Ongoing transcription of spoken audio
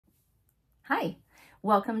Hi,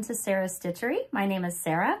 welcome to Sarah's Stitchery. My name is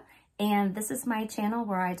Sarah, and this is my channel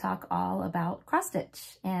where I talk all about cross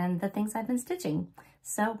stitch and the things I've been stitching.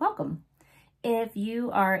 So welcome. If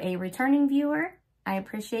you are a returning viewer, I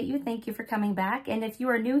appreciate you. Thank you for coming back. And if you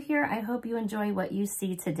are new here, I hope you enjoy what you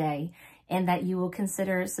see today and that you will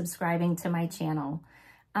consider subscribing to my channel.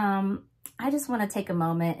 I just want to take a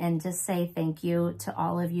moment and just say thank you to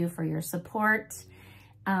all of you for your support.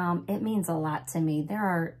 It means a lot to me. There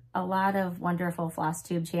are a lot of wonderful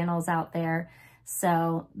Flosstube channels out there.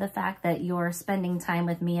 So the fact that you're spending time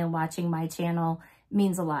with me and watching my channel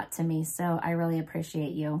means a lot to me. So I really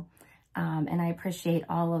appreciate you. And I appreciate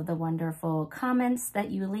all of the wonderful comments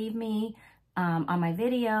that you leave me on my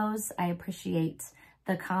videos. I appreciate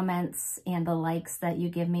the comments and the likes that you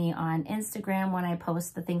give me on Instagram when I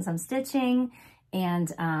post the things I'm stitching and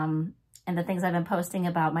the things I've been posting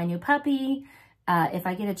about my new puppy. If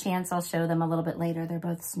I get a chance, I'll show them a little bit later. They're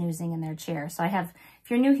both snoozing in their chair. So I have,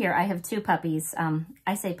 if you're new here, I have two puppies.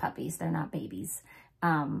 I say puppies, they're not babies.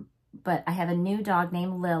 But I have a new dog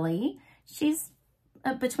named Lily. She's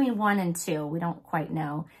between 1 and 2. We don't quite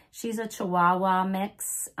know. She's a Chihuahua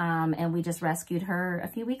mix, and we just rescued her a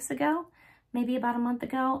few weeks ago, maybe about a month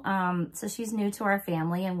ago. So she's new to our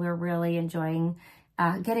family, and we're really enjoying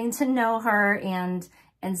getting to know her and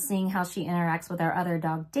seeing how she interacts with our other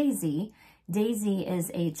dog, Daisy. Daisy is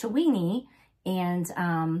a Chiweenie, and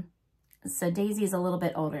so Daisy's a little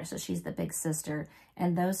bit older, so she's the big sister.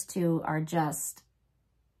 And those two are just,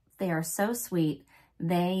 they are so sweet.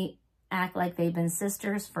 They act like they've been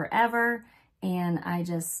sisters forever, and I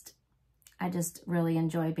just really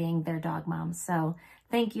enjoy being their dog mom. So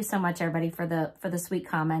thank you so much, everybody, for the sweet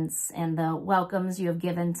comments and the welcomes you have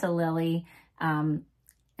given to Lily and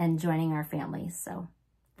joining our family. So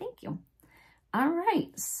thank you. All right,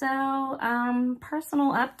 so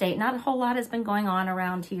personal update. Not a whole lot has been going on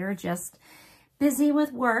around here, just busy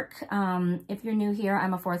with work. If you're new here,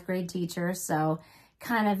 I'm a 4th grade teacher, so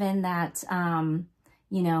kind of in that,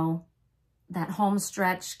 you know, that home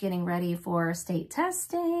stretch, getting ready for state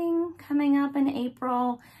testing coming up in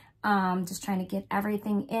April. Just trying to get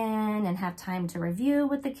everything in and have time to review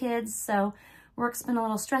with the kids. So work's been a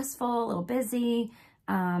little stressful, a little busy.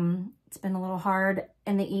 It's been a little hard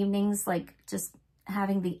in the evenings, like just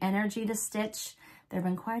having the energy to stitch. There have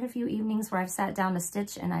been quite a few evenings where I've sat down to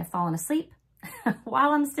stitch and I've fallen asleep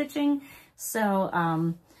while I'm stitching. So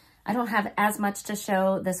I don't have as much to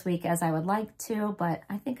show this week as I would like to, but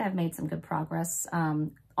I think I've made some good progress,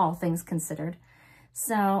 all things considered.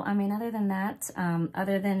 So, I mean, other than that,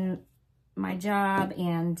 other than my job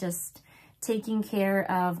and just taking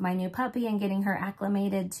care of my new puppy and getting her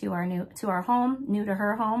acclimated to our home, new to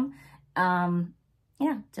her home,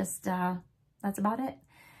 yeah, just that's about it.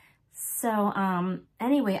 So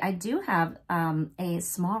anyway, I do have a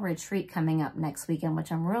small retreat coming up next weekend,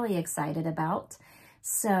 which I'm really excited about.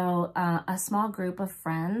 So a small group of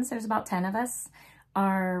friends, there's about 10 of us,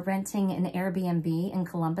 are renting an Airbnb in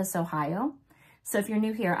Columbus, Ohio. So if you're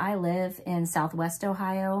new here, I live in Southwest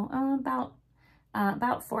Ohio,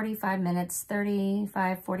 about 45 minutes,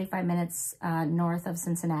 45 minutes north of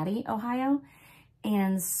Cincinnati, Ohio.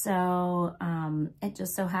 And so it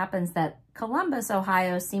just so happens that Columbus,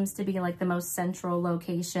 Ohio seems to be like the most central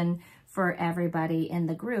location for everybody in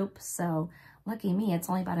the group. So lucky me, it's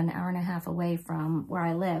only about an hour and a half away from where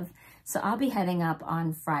I live. So I'll be heading up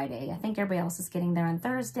on Friday. I think everybody else is getting there on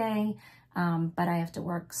Thursday, but I have to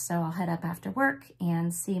work. So I'll head up after work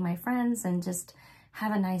and see my friends and just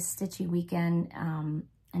have a nice stitchy weekend,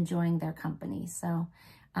 enjoying their company. So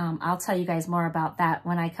I'll tell you guys more about that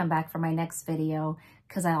when I come back for my next video,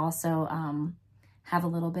 because I also have a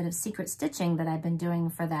little bit of secret stitching that I've been doing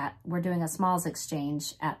for that. We're doing a smalls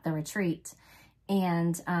exchange at the retreat.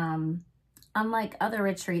 And unlike other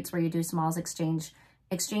retreats where you do smalls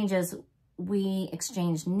exchanges, we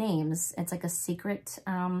exchange names. It's like a secret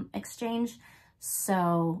exchange.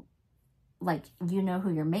 So like, you know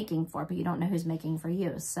who you're making for, but you don't know who's making for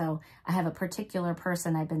you. So I have a particular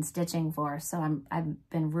person I've been stitching for. So I've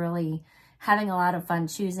been really having a lot of fun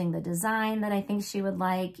choosing the design that I think she would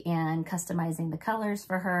like and customizing the colors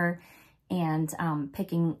for her and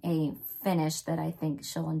picking a finish that I think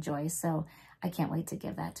she'll enjoy. So I can't wait to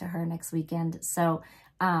give that to her next weekend. So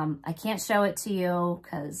I can't show it to you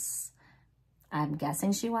because I'm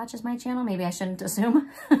guessing she watches my channel. Maybe I shouldn't assume.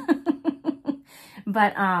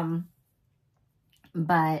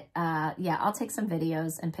 But yeah, I'll take some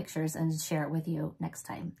videos and pictures and share it with you next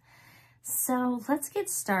time. So let's get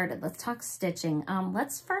started. Let's talk stitching.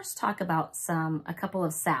 Let's first talk about a couple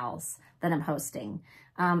of SALs that I'm hosting.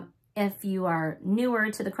 If you are newer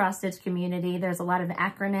to the cross stitch community, there's a lot of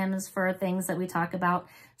acronyms for things that we talk about.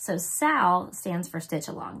 So SAL stands for Stitch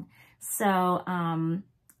Along. So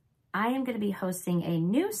I am going to be hosting a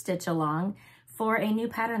new Stitch Along for a new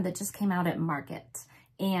pattern that just came out at Market.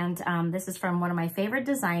 And this is from one of my favorite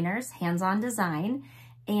designers, Hands On Design.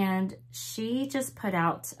 And she just put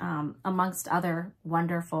out, amongst other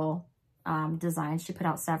wonderful designs, she put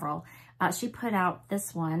out several. She put out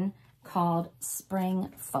this one called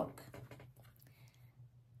Spring Folk.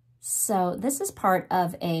 So this is part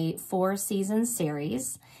of a 4-season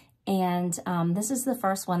series, and this is the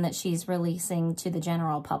first one that she's releasing to the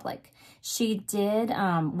general public. She did,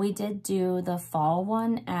 we did do the fall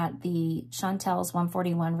one at the Chantel's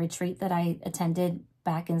 141 retreat that I attended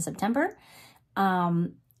back in September.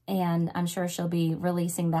 And I'm sure she'll be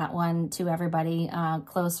releasing that one to everybody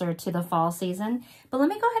closer to the fall season. But let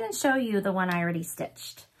me go ahead and show you the one I already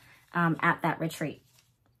stitched at that retreat.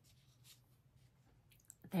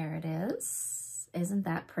 There it is. Isn't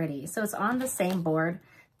that pretty? So it's on the same board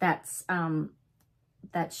that's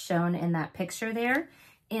shown in that picture there.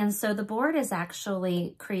 And so the board is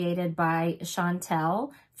actually created by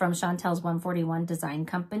Chantel from Chantel's 141 Design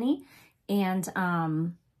Company. And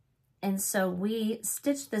so we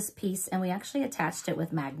stitched this piece and we actually attached it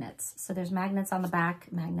with magnets. So there's magnets on the back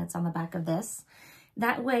of this.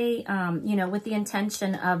 That way, you know, with the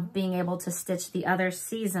intention of being able to stitch the other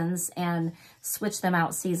seasons and switch them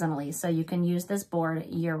out seasonally. So you can use this board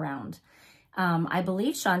year round. I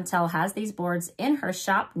believe Chantel has these boards in her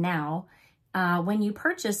shop now. When you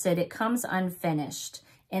purchase it, it comes unfinished.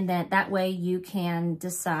 And that way you can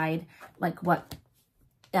decide like what,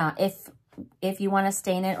 if you want to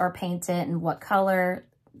stain it or paint it and what color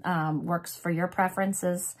works for your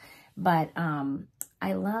preferences. But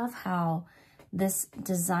I love how this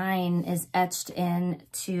design is etched in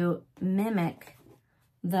to mimic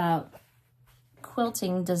the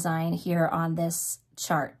quilting design here on this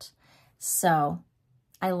chart. So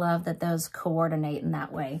I love that those coordinate in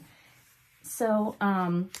that way. So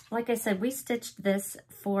like I said, we stitched this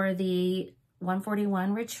for the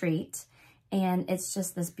 141 retreat. And it's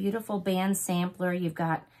just this beautiful band sampler. You've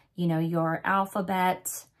got, you know, your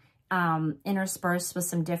alphabet interspersed with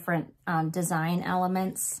some different design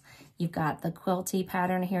elements. You've got the quilty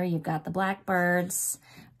pattern here. You've got the blackbirds.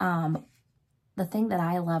 The thing that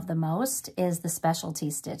I love the most is the specialty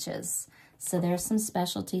stitches. So there's some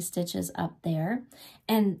specialty stitches up there.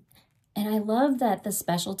 And I love that the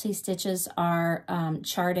specialty stitches are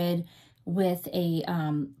charted with a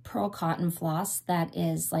pearl cotton floss that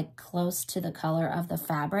is like close to the color of the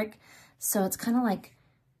fabric. So it's kind of like,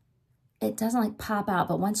 it doesn't like pop out,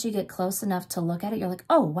 but once you get close enough to look at it, you're like,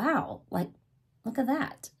 oh, wow, like, look at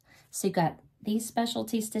that. So you've got these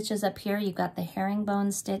specialty stitches up here. You've got the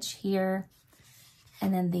herringbone stitch here.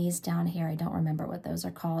 And then these down here, I don't remember what those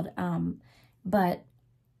are called. But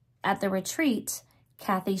at the retreat,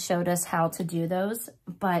 Kathy showed us how to do those.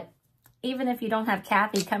 But even if you don't have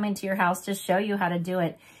Kathy coming to your house to show you how to do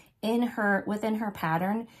it, within her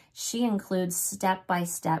pattern, she includes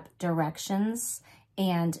step-by-step directions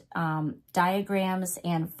and diagrams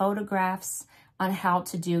and photographs on how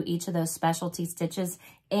to do each of those specialty stitches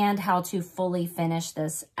and how to fully finish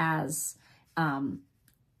this as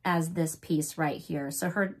this piece right here. So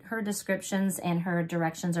her descriptions and her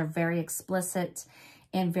directions are very explicit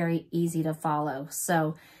and very easy to follow.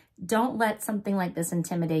 So don't let something like this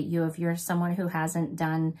intimidate you if you're someone who hasn't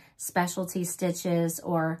done specialty stitches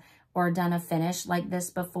or done a finish like this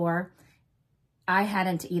before. I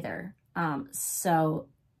hadn't either. So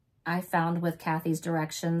I found with Kathy's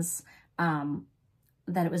directions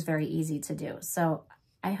that it was very easy to do. So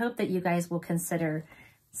I hope that you guys will consider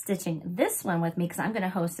stitching this one with me because I'm going to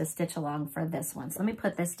host a stitch along for this one. So let me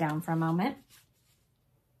put this down for a moment.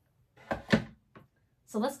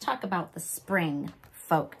 So let's talk about the Spring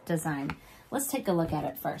Folk design. Let's take a look at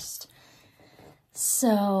it first.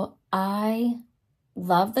 So I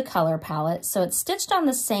love the color palette. So it's stitched on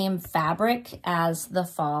the same fabric as the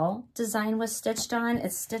fall design was stitched on.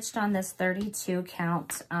 It's stitched on this 32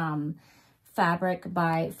 count fabric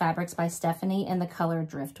by Fabrics by Stephanie in the color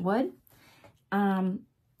Driftwood.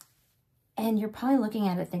 And you're probably looking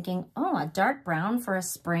at it thinking, oh, a dark brown for a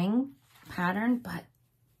spring pattern, but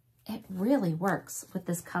it really works with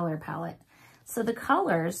this color palette. So the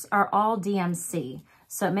colors are all DMC,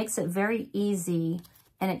 so it makes it very easy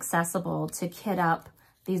and accessible to kit up.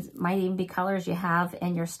 These might even be colors you have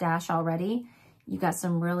in your stash already. You got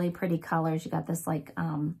some really pretty colors. You got this like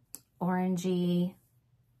orangey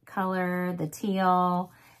color, the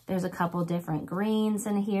teal. There's a couple different greens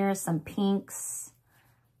in here, some pinks,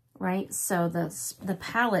 right? So the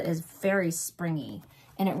palette is very springy.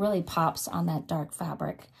 and it really pops on that dark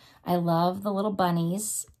fabric. I love the little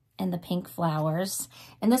bunnies and the pink flowers.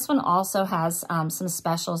 And this one also has some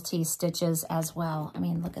specialty stitches as well. I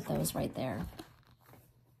mean, look at those right there.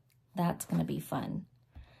 That's gonna be fun.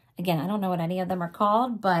 Again, I don't know what any of them are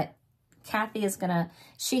called, but Kathy is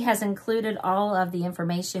she has included all of the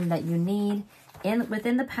information that you need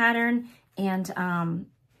within the pattern. And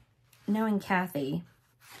knowing Kathy,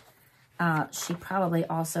 she probably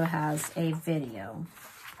also has a video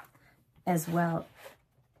as well.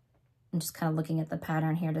 I'm just kind of looking at the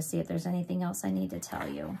pattern here to see if there's anything else I need to tell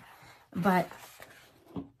you. But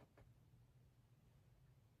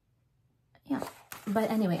yeah,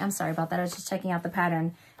 but anyway, I'm sorry about that. I was just checking out the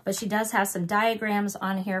pattern. But she does have some diagrams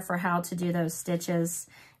on here for how to do those stitches.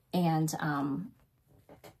 And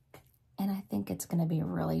I think it's going to be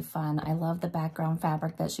really fun. I love the background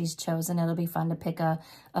fabric that she's chosen. It'll be fun to pick a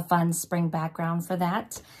fun spring background for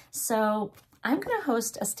that. So I'm going to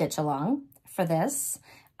host a stitch along for this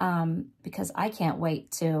because I can't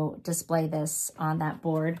wait to display this on that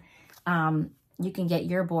board. You can get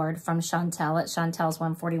your board from Chantel at Chantel's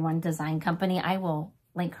 141 Design Company. I will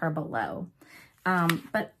link her below.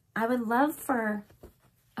 But I would love for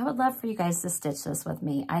you guys to stitch this with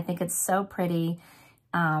me. I think it's so pretty.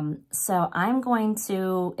 So I'm going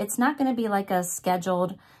to, it's not going to be like a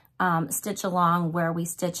scheduled stitch along where we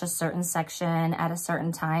stitch a certain section at a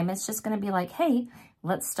certain time. It's just going to be like, hey,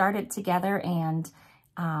 let's start it together and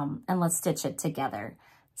let's stitch it together.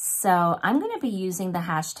 So I'm going to be using the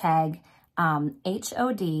hashtag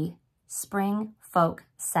HOD Spring Folk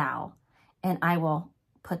SAL, and I will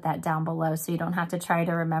put that down below so you don't have to try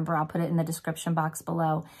to remember. I'll put it in the description box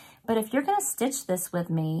below. But if you're going to stitch this with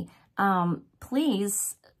me,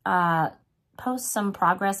 please post some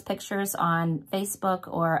progress pictures on Facebook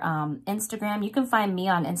or Instagram. You can find me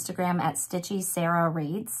on Instagram at Stitchy Sarah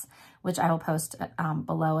Reads, which I will post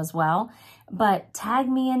below as well. But tag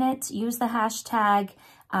me in it. Use the hashtag.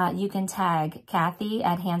 You can tag Kathy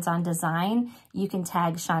at Hands On Design. You can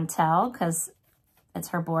tag Chantel because it's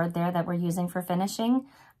her board there that we're using for finishing.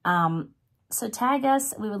 So tag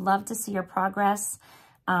us. We would love to see your progress.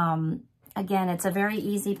 Again, it's a very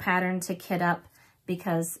easy pattern to kit up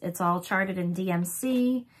because it's all charted in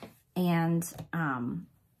DMC. And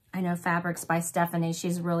I know Fabrics by Stephanie,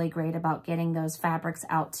 she's really great about getting those fabrics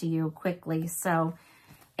out to you quickly. So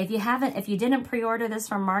if you didn't pre-order this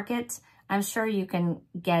from Market, I'm sure you can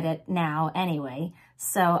get it now anyway.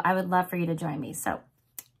 So I would love for you to join me. So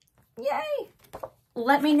yay!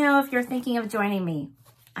 Let me know if you're thinking of joining me.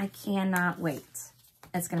 I cannot wait.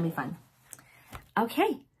 It's going to be fun.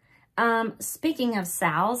 Okay. Speaking of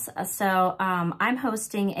SALs, so I'm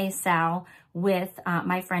hosting a SAL with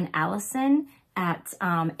my friend Allison at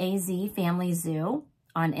AZ Family Zoo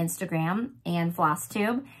on Instagram and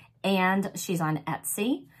Flosstube, and she's on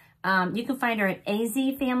Etsy. You can find her at AZ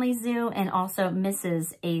Family Zoo and also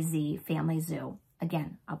Mrs. AZ Family Zoo.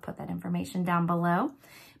 Again, I'll put that information down below.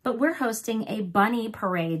 But we're hosting a bunny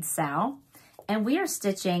parade SAL, and we are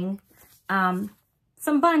stitching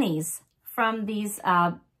some bunnies from these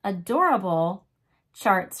adorable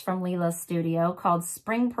charts from Lila's studio called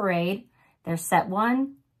Spring Parade. They're set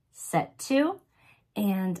 1, set 2,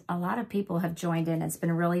 and a lot of people have joined in. It's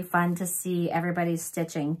been really fun to see everybody's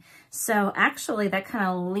stitching. So actually that kind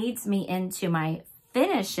of leads me into my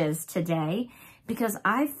finishes today because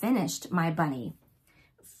I finished my bunny.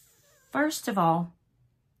 First of all,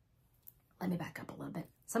 let me back up a little bit.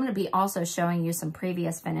 So I'm going to be also showing you some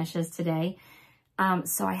previous finishes today.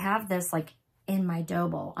 So I have this like in my dough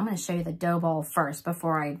bowl. I'm going to show you the dough bowl first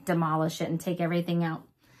before I demolish it and take everything out.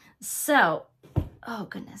 So, oh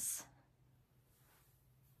goodness.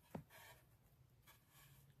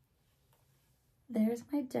 There's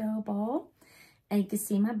my dough bowl. And you can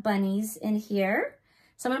see my bunnies in here.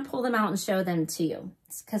 So I'm going to pull them out and show them to you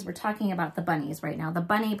because we're talking about the bunnies right now, the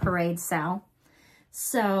Bunny Parade SAL.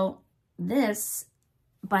 So this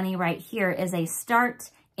bunny right here is a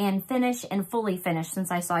start and finish and fully finished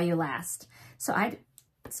since I saw you last. So I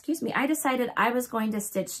decided I was going to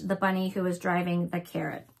stitch the bunny who was driving the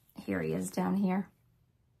carrot. Here he is down here.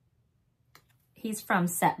 He's from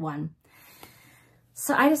set 1.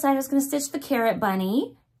 So I decided I was going to stitch the carrot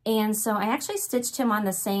bunny. And so I actually stitched him on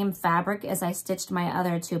the same fabric as I stitched my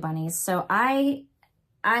other 2 bunnies. So I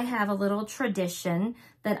have a little tradition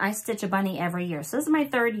that I stitch a bunny every year. So this is my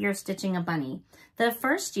 3rd year stitching a bunny. The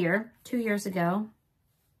first year, 2 years ago,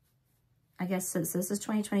 I guess so this is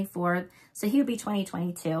 2024, so he would be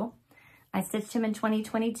 2022. I stitched him in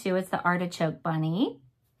 2022. It's the artichoke bunny.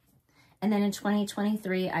 And then in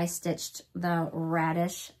 2023, I stitched the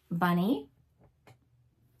radish bunny.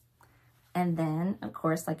 And then, of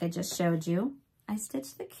course, like I just showed you, I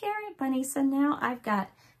stitched the carrot bunny. So now I've got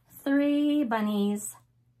 3 bunnies.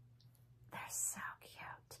 They're so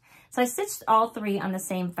cute. So I stitched all 3 on the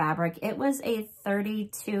same fabric. It was a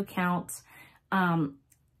 32 count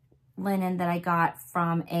linen that I got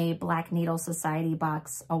from a Black Needle Society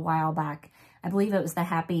box a while back. I believe it was the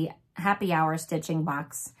happy hour stitching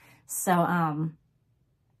box. So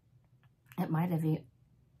it might have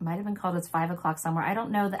been called It's 5 o'clock somewhere. I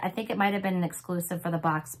don't know that. I think it might have been an exclusive for the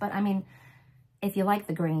box, but I mean, if you like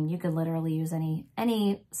the green, you could literally use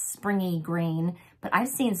any springy green. But I've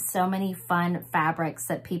seen so many fun fabrics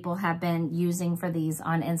that people have been using for these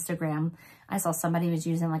on Instagram. I saw somebody was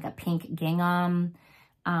using like a pink gingham.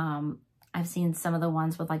 I've seen some of the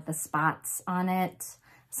ones with like the spots on it.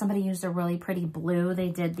 Somebody used a really pretty blue. They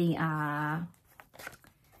did the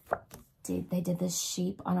they did this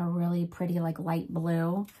sheep on a really pretty like light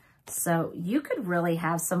blue. So you could really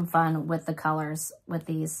have some fun with the colors with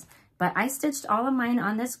these. But I stitched all of mine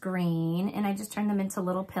on this green, and I just turned them into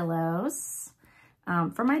little pillows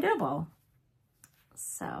for my dough ball.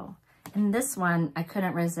 So, and this one, I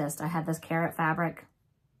couldn't resist. I had this carrot fabric.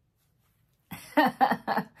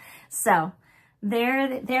 So,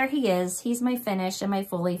 there he is. He's my finish and my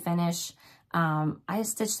fully finish. I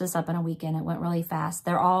stitched this up in a weekend. It went really fast.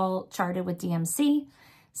 They're all charted with DMC,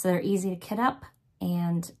 so they're easy to kit up.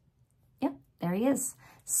 And, yep, there he is.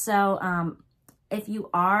 So, if you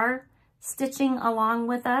are stitching along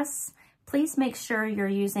with us, please make sure you're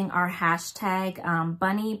using our hashtag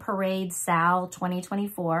Bunny Parade SAL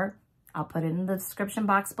 2024. I'll put it in the description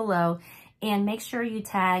box below. And make sure you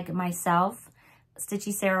tag myself,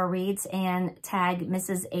 Stitchy Sarah Reads, and tag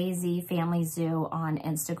Mrs. AZ Family Zoo on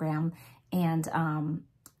Instagram. And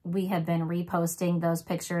we have been reposting those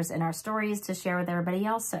pictures in our stories to share with everybody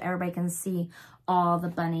else so everybody can see all the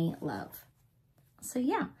bunny love. So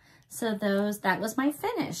yeah, so that was my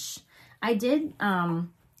finish. I did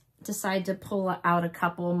decide to pull out a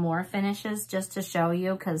couple more finishes just to show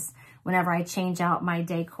you, because whenever I change out my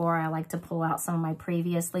decor, I like to pull out some of my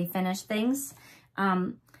previously finished things.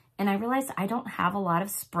 And I realized I don't have a lot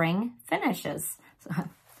of spring finishes, so,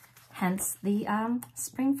 hence the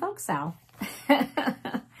spring folk SAL.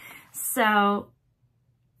 So,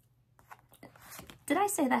 did I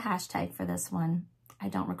say the hashtag for this one? I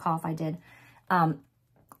don't recall if I did.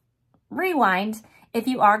 Rewind. If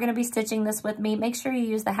you are going to be stitching this with me, make sure you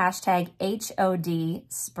use the hashtag HOD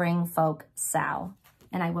Spring Folk SAL.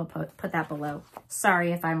 And I will put that below.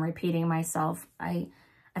 Sorry if I'm repeating myself. I've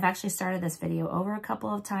actually started this video over a couple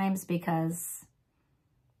of times because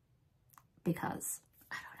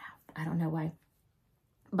I don't know why.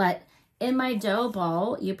 But in my dough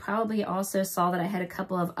ball, you probably also saw that I had a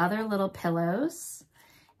couple of other little pillows.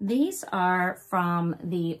 These are from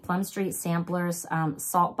the Plum Street Samplers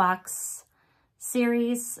Salt Box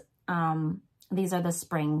series. These are the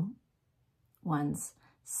spring ones.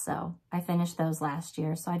 So I finished those last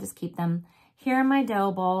year. So I just keep them here in my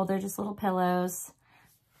dough bowl. They're just little pillows.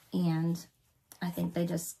 And I think they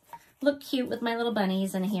just look cute with my little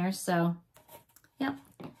bunnies in here. So, yep,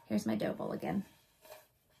 here's my dough bowl again.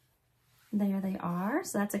 There they are.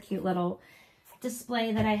 So that's a cute little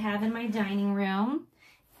display that I have in my dining room.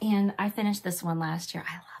 And I finished this one last year.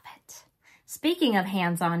 I love it. Speaking of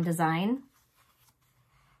hands-on design,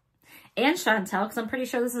 and Chantel, because I'm pretty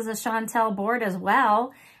sure this is a Chantel board as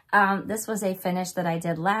well. This was a finish that I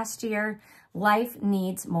did last year. Life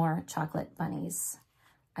needs more chocolate bunnies.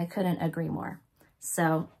 I couldn't agree more.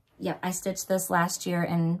 So, yep, I stitched this last year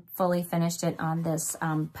and fully finished it on this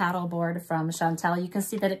paddle board from Chantel. You can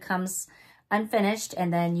see that it comes unfinished,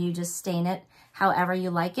 and then you just stain it however you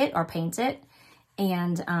like it or paint it.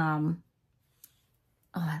 And, oh,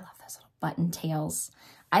 I love those little button tails.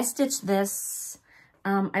 I stitched this,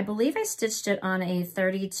 I believe I stitched it on a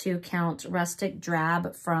 32 count rustic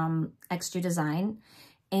drab from Extra Design,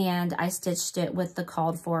 and I stitched it with the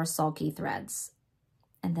called for sulky threads.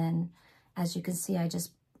 And then, as you can see, I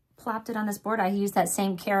just plopped it on this board. I used that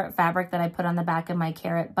same carrot fabric that I put on the back of my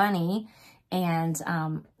carrot bunny, and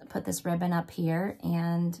put this ribbon up here,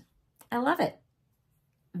 and I love it.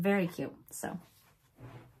 Very cute. So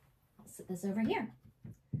I'll set this over here.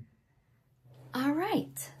 All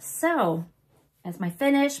right, so that's my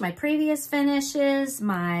finish, my previous finishes,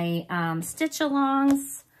 my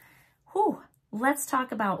stitch-alongs. Whew, let's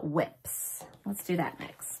talk about whips. Let's do that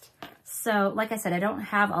next. So, like I said, I don't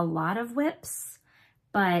have a lot of whips,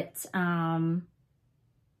 but I'll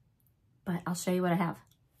show you what I have.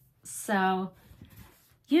 So,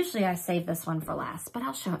 usually I save this one for last, but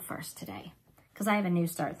I'll show it first today because I have a new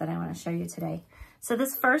start that I want to show you today. So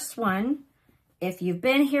this first one, if you've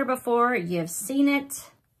been here before, you've seen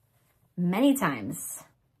it many times.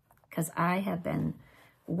 because I have been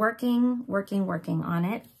working on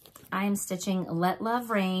it. I am stitching Let Love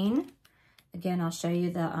Rain. Again, I'll show you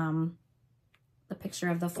the picture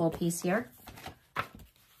of the full piece here.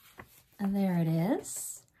 And there it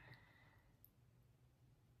is.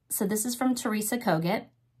 So this is from Teresa Kogut,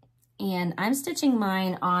 and I'm stitching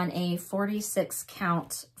mine on a 46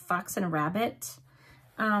 count Fox and Rabbit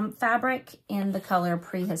fabric in the color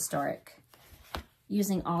Prehistoric,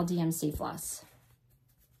 using all DMC floss.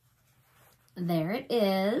 There it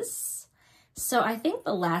is. So I think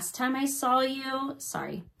the last time I saw you,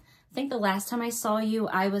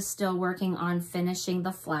 I was still working on finishing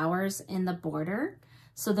the flowers in the border.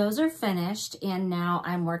 So those are finished, and now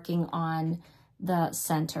I'm working on the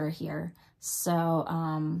center here. So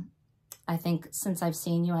I think since I've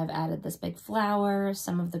seen you, I've added this big flower,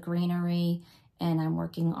 some of the greenery, and I'm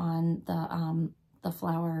working on the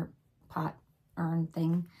flower pot urn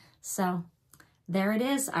thing. So there it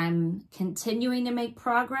is. I'm continuing to make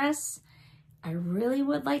progress. I really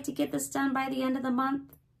would like to get this done by the end of the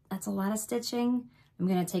month. That's a lot of stitching. I'm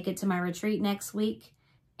gonna take it to my retreat next week,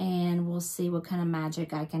 and we'll see what kind of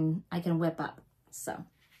magic I can whip up. So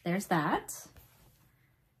there's that.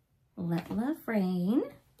 Let Love Rain.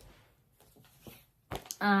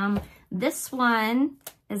 This one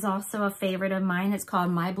is also a favorite of mine. It's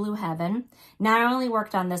called My Blue Heaven. Now, I only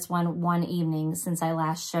worked on this one evening since I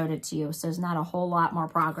last showed it to you, so there's not a whole lot more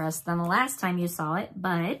progress than the last time you saw it,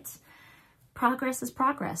 but progress is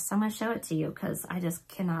progress. So I'm gonna show it to you because I just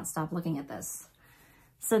cannot stop looking at this.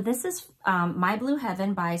 So this is My Blue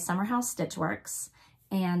Heaven by Summerhouse Stitchworks,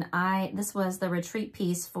 and this was the retreat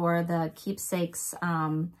piece for the Keepsakes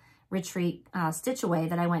retreat stitch away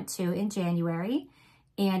that I went to in January,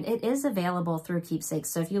 and it is available through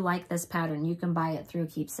Keepsakes. So if you like this pattern, you can buy it through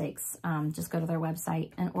Keepsakes. Just go to their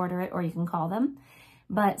website and order it, or you can call them.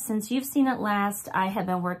 But since you've seen it last, I have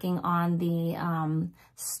been working on the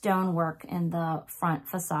stonework in the front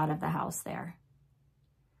facade of the house there.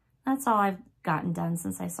 That's all I've gotten done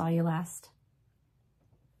since I saw you last.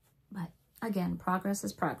 But again, progress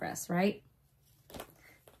is progress, right?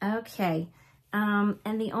 Okay.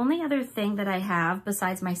 And the only other thing that I have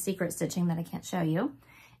besides my secret stitching that I can't show you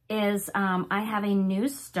is I have a new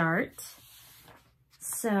start.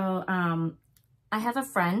 So I have a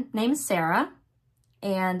friend named Sarah,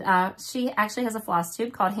 and she actually has a floss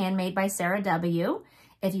tube called Handmade by Sarah W.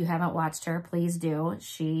 If you haven't watched her, please do.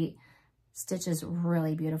 She stitches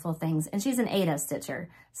really beautiful things, and she's an Ada stitcher.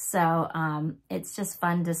 So it's just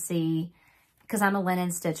fun to see, because I'm a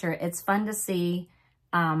linen stitcher, it's fun to see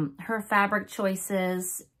her fabric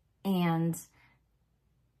choices. And,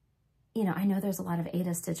 you know, I know there's a lot of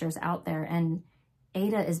Ada stitchers out there, and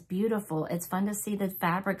Ada is beautiful. It's fun to see the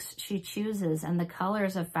fabrics she chooses and the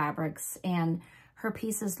colors of fabrics, and her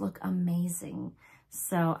pieces look amazing.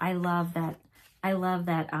 So I love that.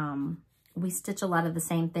 We stitch a lot of the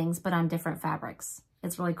same things, but on different fabrics.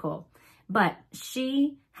 It's really cool. But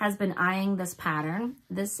she has been eyeing this pattern.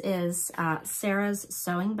 This is Sarah's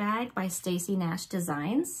Sewing Bag by Stacy Nash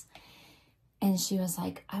Designs. And she was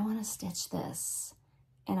like, I want to stitch this.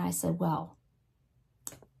 And I said, well,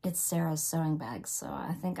 it's Sarah's sewing bag, so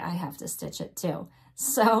I think I have to stitch it too.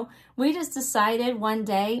 So we just decided one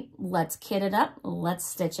day, let's kit it up, let's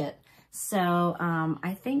stitch it. So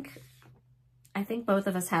I think both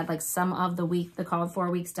of us had like some of the week, the called 4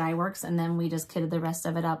 weeks dye works, and then we just kitted the rest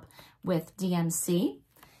of it up with DMC.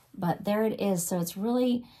 But there it is. So it's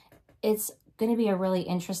going to be a really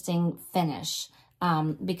interesting finish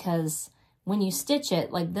because when you stitch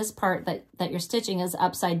it, like this part that you're stitching is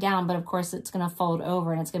upside down, but of course it's going to fold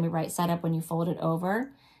over, and it's going to be right side up when you fold it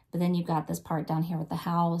over. But then you've got this part down here with the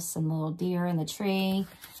house and the little deer and the tree,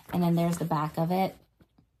 and then there's the back of it.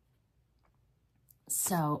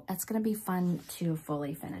 So it's going to be fun to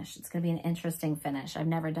fully finish. It's going to be an interesting finish. I've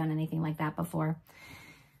never done anything like that before.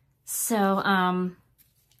 So,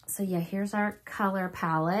 so yeah, here's our color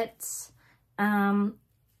palette.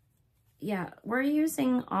 Yeah, we're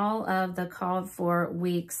using all of the called 4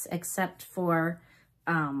 weeks except for,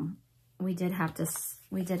 we did have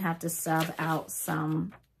to sub out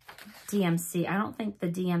some DMC. I don't think the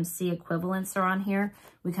DMC equivalents are on here.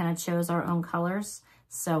 We kind of chose our own colors.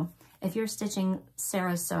 So if you're stitching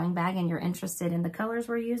Sarah's sewing bag and you're interested in the colors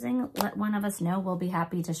we're using, let one of us know. We'll be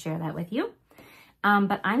happy to share that with you.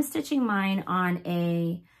 But I'm stitching mine on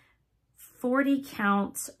a 40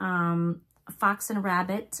 count Fox and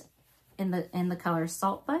Rabbit in the color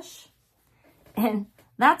Saltbush. And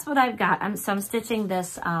that's what I've got. So I'm stitching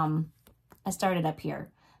this, I started up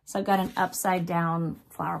here. So I've got an upside down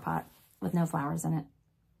flower pot with no flowers in it.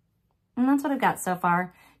 And that's what I've got so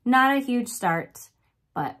far. Not a huge start,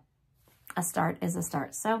 but a start is a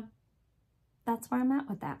start. So that's where I'm at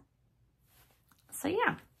with that. So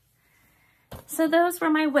yeah. So those were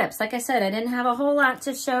my whips. Like I said, I didn't have a whole lot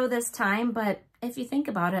to show this time, but if you think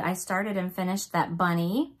about it, I started and finished that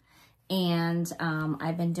bunny, and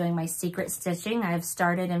I've been doing my secret stitching. I've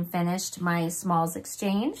started and finished my smalls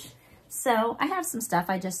exchange. So I have some stuff.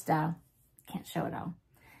 I just can't show it all.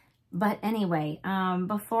 But anyway,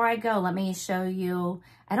 before I go, let me show you,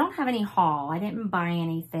 I don't have any haul. I didn't buy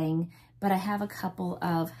anything, but I have a couple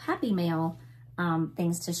of Happy Mail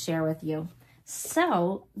things to share with you.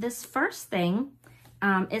 So this first thing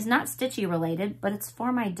is not Stitchy related, but it's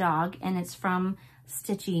for my dog, and it's from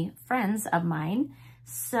Stitchy friends of mine.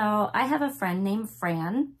 So I have a friend named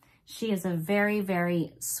Fran. She is a very,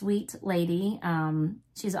 very sweet lady.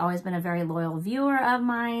 She's always been a very loyal viewer of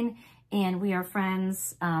mine, and we are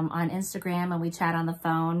friends on Instagram, and we chat on the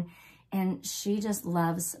phone, and she just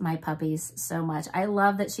loves my puppies so much. I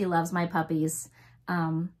love that she loves my puppies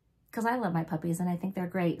because I love my puppies and I think they're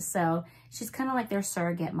great. So she's kind of like their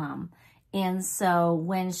surrogate mom. And so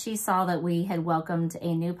when she saw that we had welcomed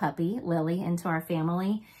a new puppy, Lily, into our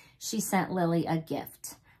family, she sent Lily a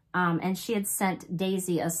gift. And she had sent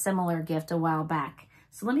Daisy a similar gift a while back.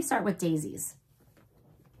 So let me start with Daisy's.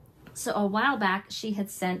 So a while back, she had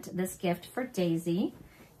sent this gift for Daisy.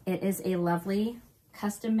 It is a lovely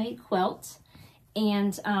custom-made quilt.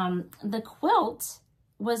 And the quilt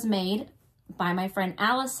was made by my friend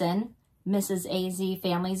Allison, Mrs. AZ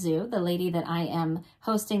Family Zoo, the lady that I am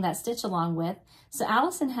hosting that stitch along with. So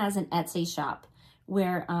Allison has an Etsy shop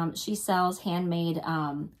where she sells handmade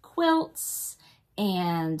quilts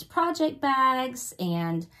and project bags,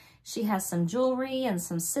 and she has some jewelry and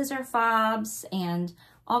some scissor fobs and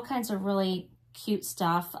all kinds of really cute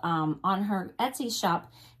stuff on her Etsy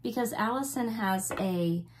shop, because Allison has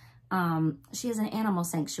a she has an animal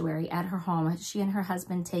sanctuary at her home. She and her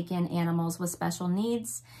husband take in animals with special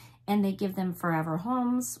needs, and they give them forever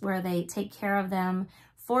homes where they take care of them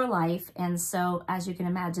for life. And so, as you can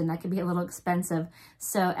imagine, that could be a little expensive.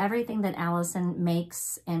 So everything that Allison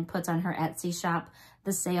makes and puts on her Etsy shop,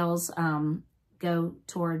 the sales go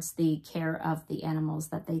towards the care of the animals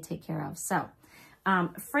that they take care of. So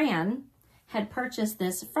Fran had purchased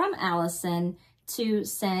this from Allison to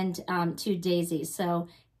send to Daisy. So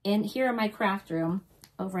here in my craft room,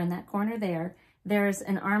 over in that corner there, there's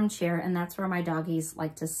an armchair, and that's where my doggies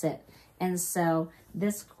like to sit. And so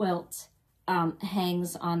this quilt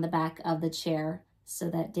hangs on the back of the chair so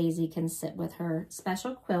that Daisy can sit with her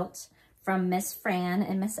special quilt from Miss Fran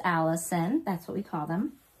and Miss Allison. That's what we call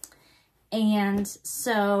them. And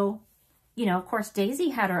so, you know, of course, Daisy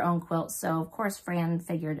had her own quilt. So, of course, Fran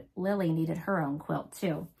figured Lily needed her own quilt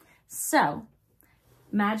too. So,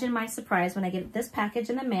 imagine my surprise when I get this package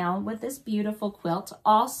in the mail with this beautiful quilt,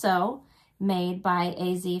 also made by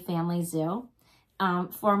AZ Family Zoo,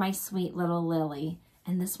 for my sweet little Lily.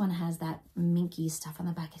 And this one has that minky stuff on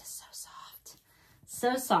the back. It is so soft.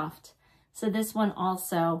 So soft. So this one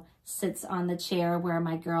also sits on the chair where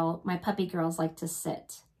my puppy girls like to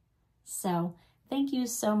sit. So thank you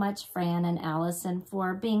so much, Fran and Allison,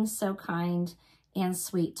 for being so kind and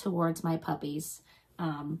sweet towards my puppies.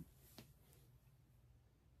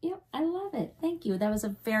 Yep, I love it. Thank you. That was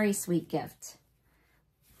a very sweet gift.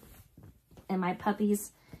 And my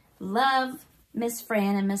puppies love Miss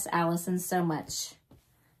Fran and Miss Allison so much.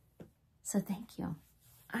 So thank you.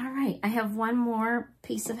 All right, I have one more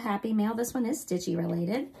piece of Happy Mail. This one is Stitchy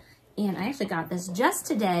related. And I actually got this just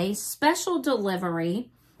today, special delivery.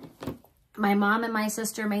 My mom and my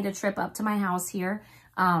sister made a trip up to my house here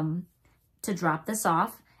to drop this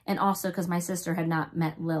off. And also because my sister had not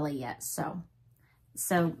met Lily yet.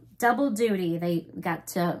 So double duty. They got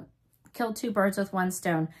to kill two birds with one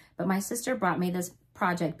stone. But my sister brought me this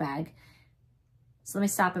project bag. So let me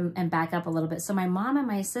stop and back up a little bit. So my mom and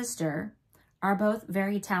my sister are both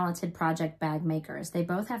very talented project bag makers. They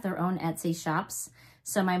both have their own Etsy shops.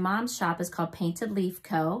 So my mom's shop is called Painted Leaf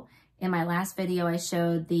Co. In my last video, I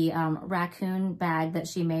showed the raccoon bag that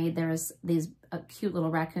she made. There's these cute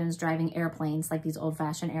little raccoons driving airplanes, like these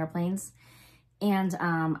old-fashioned airplanes. And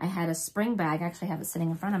I had a spring bag. I actually have it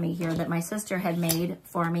sitting in front of me here that my sister had made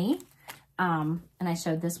for me. And I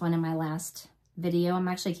showed this one in my last video. I'm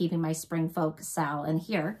actually keeping my spring Folk SAL in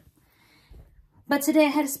here. But today I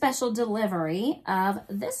had a special delivery of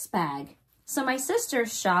this bag. So my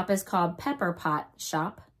sister's shop is called Pepper Pot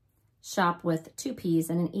Shop with 2 P's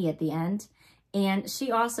and an E at the end. And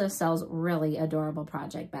she also sells really adorable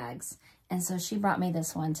project bags. And so she brought me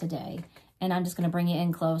this one today. And I'm just going to bring it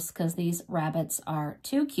in close because these rabbits are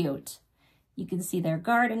too cute. You can see they're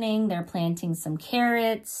gardening. They're planting some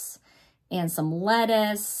carrots and some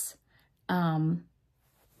lettuce. There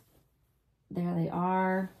they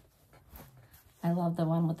are. I love the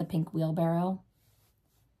one with the pink wheelbarrow.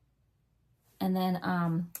 And then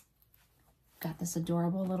got this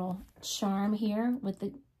adorable little charm here with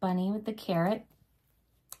the bunny with the carrot.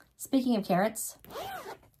 Speaking of carrots,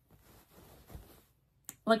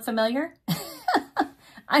 look familiar?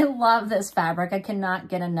 I love this fabric. I cannot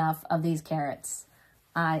get enough of these carrots.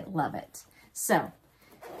 I love it. So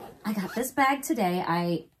I got this bag today.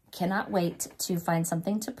 I cannot wait to find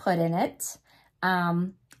something to put in it.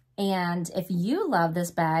 And if you love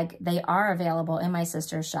this bag, they are available in my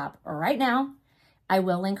sister's shop right now. I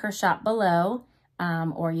will link her shop below,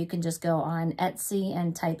 or you can just go on Etsy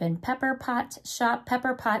and type in Pepper Pot Shop.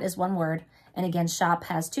 Pepper Pot is one word. And again, shop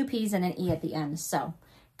has 2 P's and an E at the end. So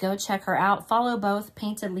go check her out. Follow both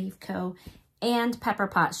Painted Leaf Co. and Pepper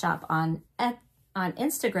Pot Shop on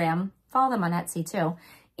Instagram. Follow them on Etsy too.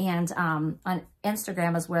 And on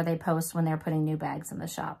Instagram is where they post when they're putting new bags in the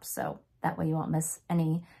shop. So that way you won't miss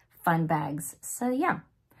any fun bags. So yeah.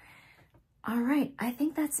 All right. I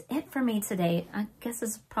think that's it for me today. I guess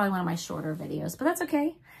it's probably one of my shorter videos, but that's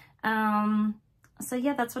okay. So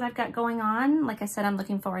yeah, that's what I've got going on. Like I said, I'm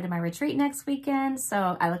looking forward to my retreat next weekend.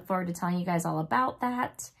 So I look forward to telling you guys all about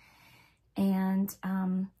that. And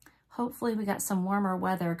hopefully we got some warmer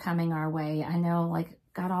weather coming our way. I know, like,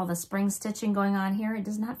 got all the spring stitching going on here. It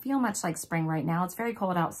does not feel much like spring right now. It's very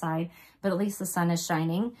cold outside, but at least the sun is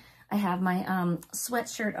shining. I have my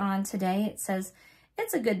sweatshirt on today. It says,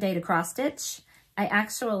 "It's a good day to cross stitch." I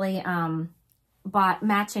actually bought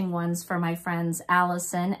matching ones for my friends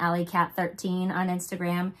Allison, AllieCat13 on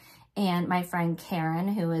Instagram, and my friend Karen,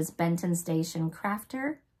 who is Benton Station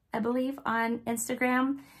Crafter, I believe, on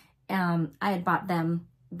Instagram. I had bought them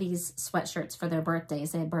these sweatshirts for their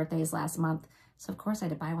birthdays. They had birthdays last month. So of course I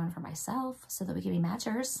had to buy one for myself so that we could be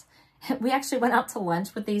matchers. We actually went out to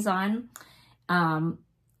lunch with these on. There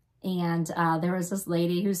was this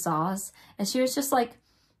lady who saw us and she was just like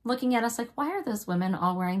looking at us like, why are those women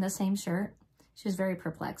all wearing the same shirt? She was very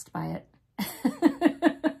perplexed by it.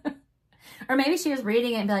 Or maybe she was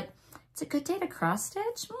reading it and be like, it's a good day to cross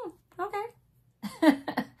stitch? Okay.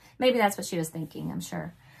 Maybe that's what she was thinking, I'm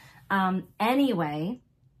sure. Anyway,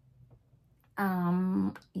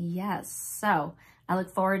 yes, so I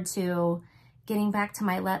look forward to getting back to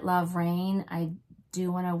my Let Love Rain. I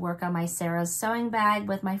do want to work on my Sarah's sewing bag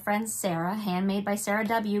with my friend Sarah, handmade by Sarah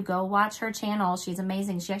W. Go watch her channel. She's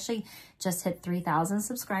amazing. She actually just hit 3,000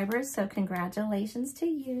 subscribers. So congratulations to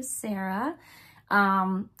you, Sarah.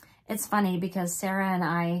 It's funny because Sarah and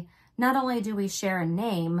I, not only do we share a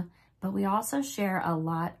name, but we also share a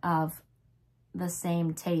lot of the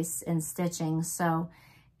same tastes in stitching. So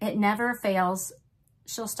it never fails.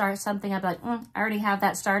 She'll start something, I'll be like, I already have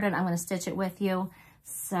that started. I'm going to stitch it with you.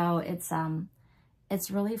 So it's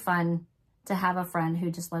really fun to have a friend who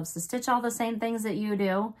just loves to stitch all the same things that you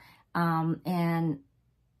do. And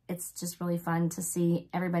it's just really fun to see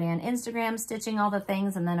everybody on Instagram stitching all the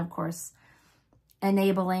things. And then of course,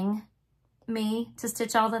 enabling me to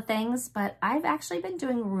stitch all the things. But I've actually been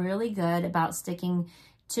doing really good about sticking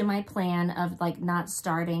to my plan of like not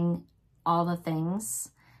starting all the things.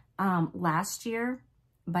 Last year,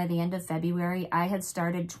 by the end of February, I had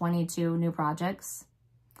started 22 new projects.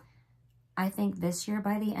 I think this year,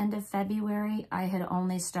 by the end of February, I had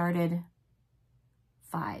only started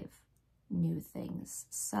 5 new things.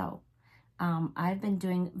 So I've been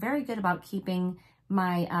doing very good about keeping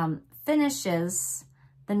my finishes,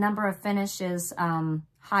 the number of finishes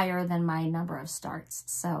higher than my number of starts.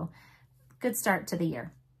 So good start to the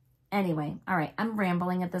year. Anyway, all right, I'm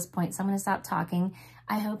rambling at this point, so I'm going to stop talking.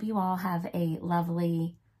 I hope you all have a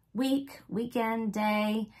lovely week, weekend,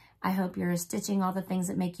 day. I hope you're stitching all the things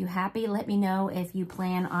that make you happy. Let me know if you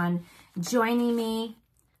plan on joining me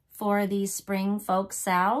for the spring Folk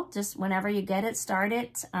SAL. Just whenever you get it, start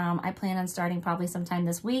it. I plan on starting probably sometime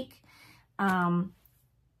this week. And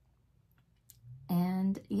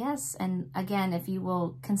yes, and again, if you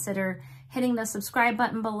will consider hitting the subscribe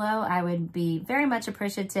button below, I would be very much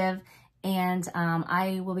appreciative. And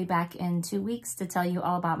I will be back in 2 weeks to tell you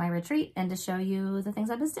all about my retreat and to show you the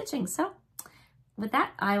things I've been stitching. So with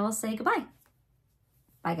that, I will say goodbye.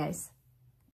 Bye, guys.